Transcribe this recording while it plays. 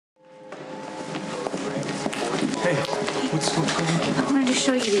Hey, what's going on? I wanted to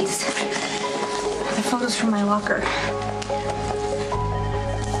show you these. The photos from my locker.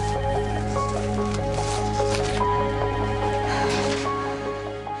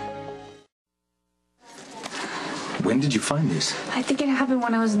 When did you find these? I think it happened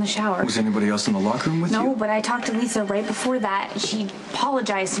when I was in the shower. Was anybody else in the locker room with you? No, but I talked to Lisa right before that. She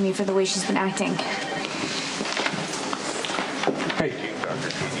apologized to me for the way she's been acting. Hey.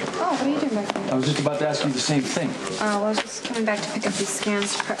 Oh, what are you doing back there? I was just about to ask you the same thing. Well, I was just coming back to pick up these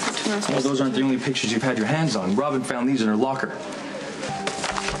scans to prep for tomorrow's. Well, those aren't the only pictures you've had your hands on. Robin found these in her locker.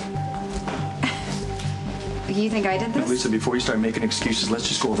 You think I did this? Lisa, before you start making excuses, let's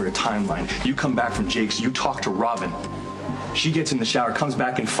just go over a timeline. You come back from Jake's, you talk to Robin. She gets in the shower, comes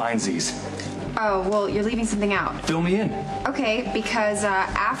back and finds these. Oh, well, you're leaving something out. Fill me in. Okay, because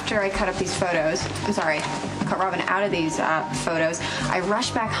after I cut up these photos, cut Robin out of these photos, I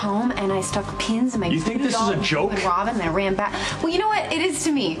rushed back home and I stuck pins in my. You think this is a joke? With Robin, then I ran back. Well, you know what? It is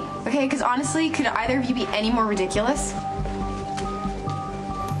to me. Okay, because honestly, could either of you be any more ridiculous?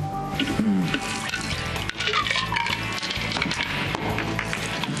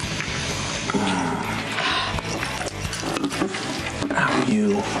 How are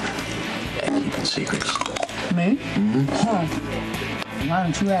you at keeping secrets? Me? Mm-hmm. Huh. Why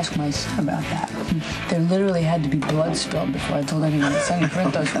don't you ask my son about that? There literally had to be blood spilled before I told anyone that Sonny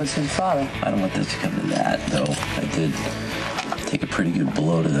Printos was his father. I don't want this to come to that, though. I did take a pretty good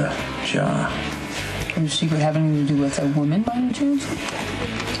blow to the jaw. Your secret having to do with a woman, by any chance?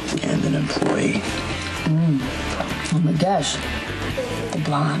 And an employee. Let me guess. The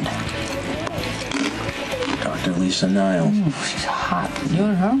blonde. Dr. Lisa Niles. She's hot. You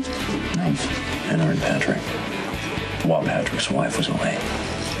and her? Nice. And her and Patrick. While Patrick's wife was away.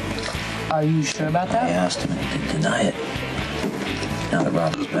 Are you sure about that? I asked him and he didn't deny it. Now that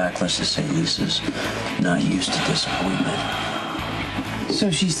Robin's back, let's just say Lisa's not used to disappointment. So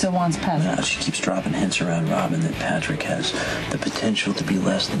she still wants Patrick? No, she keeps dropping hints around Robin that Patrick has the potential to be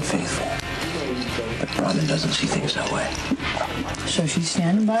less than faithful. But Robin doesn't see things that way. So she's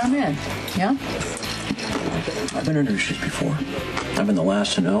standing by her man, yeah? I've been in her shoes before. I've been the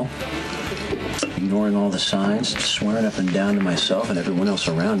last to know. Ignoring all the signs, swearing up and down to myself and everyone else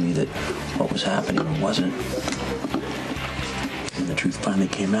around me that what was happening wasn't. When the truth finally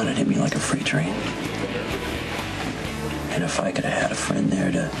came out, it hit me like a freight train. And if I could have had a friend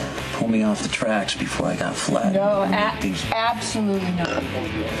there to pull me off the tracks before I got flat. No, absolutely not.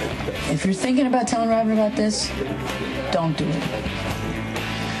 If you're thinking about telling Robin about this, don't do it.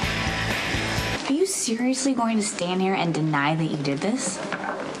 Are you seriously going to stand here and deny that you did this?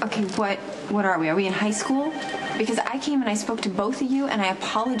 Okay, what are we? Are we in high school? Because I came and I spoke to both of you and I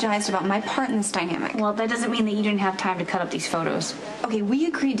apologized about my part in this dynamic. Well, that doesn't mean that you didn't have time to cut up these photos. Okay, we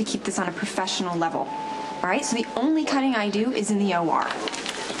agreed to keep this on a professional level. All right, so the only cutting I do is in the OR.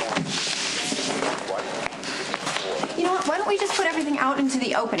 You know what? Why don't we just put everything out into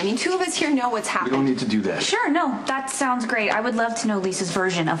the open? I mean, two of us here know what's happened. We don't need to do that. Sure, no, that sounds great. I would love to know Lisa's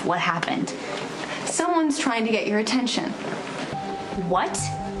version of what happened. Someone's trying to get your attention. What?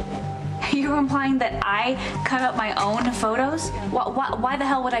 You're implying that I cut up my own photos? Why the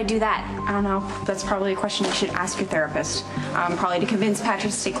hell would I do that? I don't know. That's probably a question you should ask your therapist. Probably to convince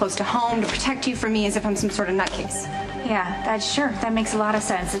Patrick to stay close to home, to protect you from me as if I'm some sort of nutcase. Yeah, that makes a lot of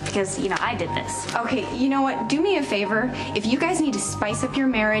sense because, I did this. Okay, you know what? Do me a favor. If you guys need to spice up your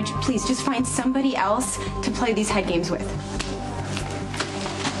marriage, please just find somebody else to play these head games with.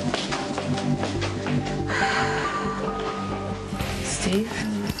 Steve,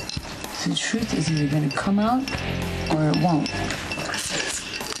 the truth is either going to come out or it won't.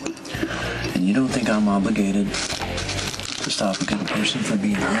 And you don't think I'm obligated to stop a good person from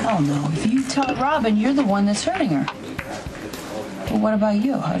being hurt? Oh, no. If you tell Robin, you're the one that's hurting her. Well, what about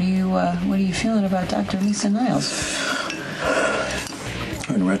you? What are you feeling about Dr. Lisa Niles?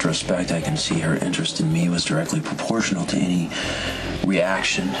 In retrospect, I can see her interest in me was directly proportional to any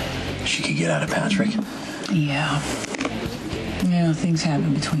reaction she could get out of Patrick. Yeah. Things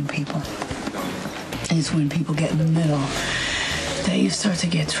happen between people. It's when people get in the middle that you start to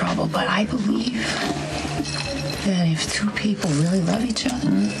get trouble. But I believe that if two people really love each other,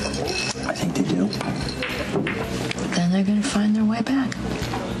 I think they do. Then they're going to find their way back.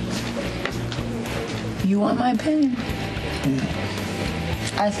 You want my opinion?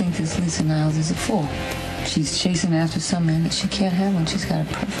 I think this Lisa Niles is a fool. She's chasing after some man that she can't have when she's got a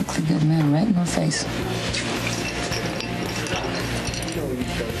perfectly good man right in her face.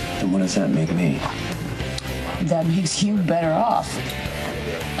 And what does that make me? That makes you better off.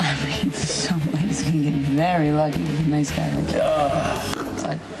 I mean, somebody's gonna get very lucky with a nice guy like that. It's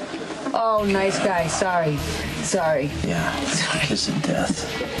like, oh, nice guy, sorry. Sorry. Yeah, kiss of death.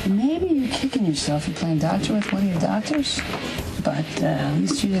 Maybe you're kicking yourself for playing doctor with one of your doctors, but at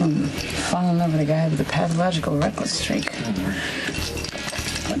least you didn't fall in love with a guy with a pathological reckless streak.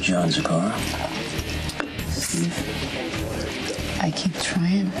 John Zakara. Steve, I keep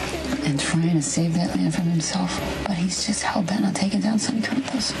trying and trying to save that man from himself, but he's just hell-bent on taking down Sonny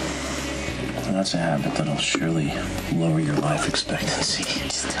Campos. Well, that's a habit that'll surely lower your life expectancy.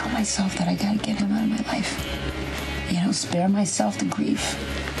 Just tell myself that I gotta get him out of my life. You know, spare myself the grief.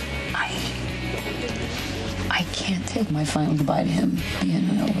 I can't take my final goodbye to him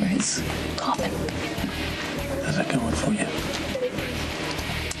being over his coffin. How's that going for you?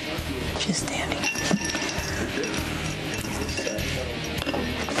 Just standing.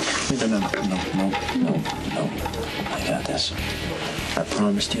 No. I got this. I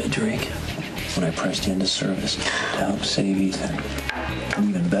promised you, Drake, when I pressed you into service to help save Ethan. And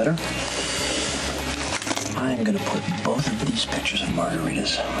even better, I'm gonna put both of these pictures of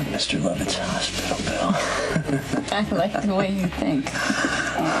margaritas on Mr. Lovett's hospital bill. I like the way you think.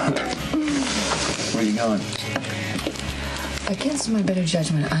 Where you going? Against my better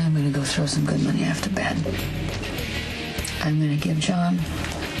judgment, I am going to go throw some good money after bed. I'm going to give John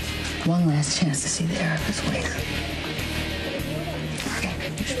one last chance to see the error of his ways. Okay,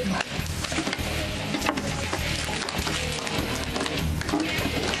 wish me luck.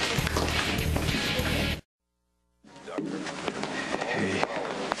 Hey.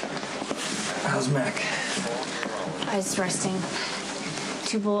 How's Mac? I was resting.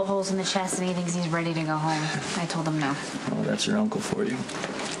 2 bullet holes in the chest and he thinks he's ready to go home. I told him no. Oh, that's your uncle for you.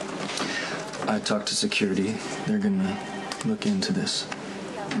 I talked to security. They're gonna look into this.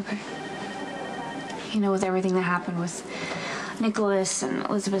 Okay. You know, with everything that happened with Nicholas and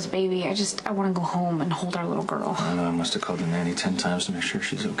Elizabeth's baby, I want to go home and hold our little girl. I know I must have called the nanny 10 times to make sure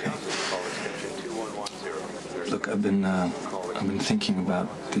she's okay. Look, I've been thinking about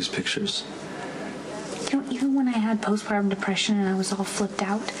these pictures. You know, even when I had postpartum depression and I was all flipped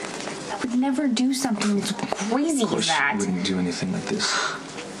out, I would never do something as crazy as that. Of course, she wouldn't do anything like this.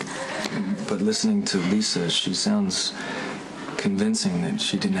 But listening to Lisa, she sounds convincing that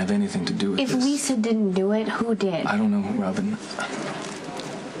she didn't have anything to do with this. If Lisa didn't do it, who did? I don't know, Robin.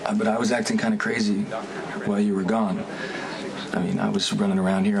 But I was acting kind of crazy while you were gone. I mean, I was running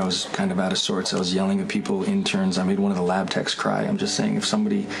around here. I was kind of out of sorts. I was yelling at people, interns. I made one of the lab techs cry. I'm just saying, if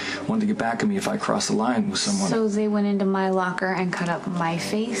somebody wanted to get back at me if I crossed the line with someone... So they went into my locker and cut up my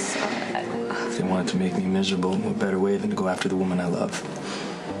face? If they wanted to make me miserable, what better way than to go after the woman I love?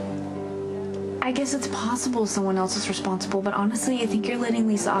 I guess it's possible someone else is responsible, but honestly, I think you're letting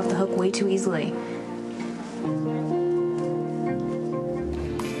Lisa off the hook way too easily.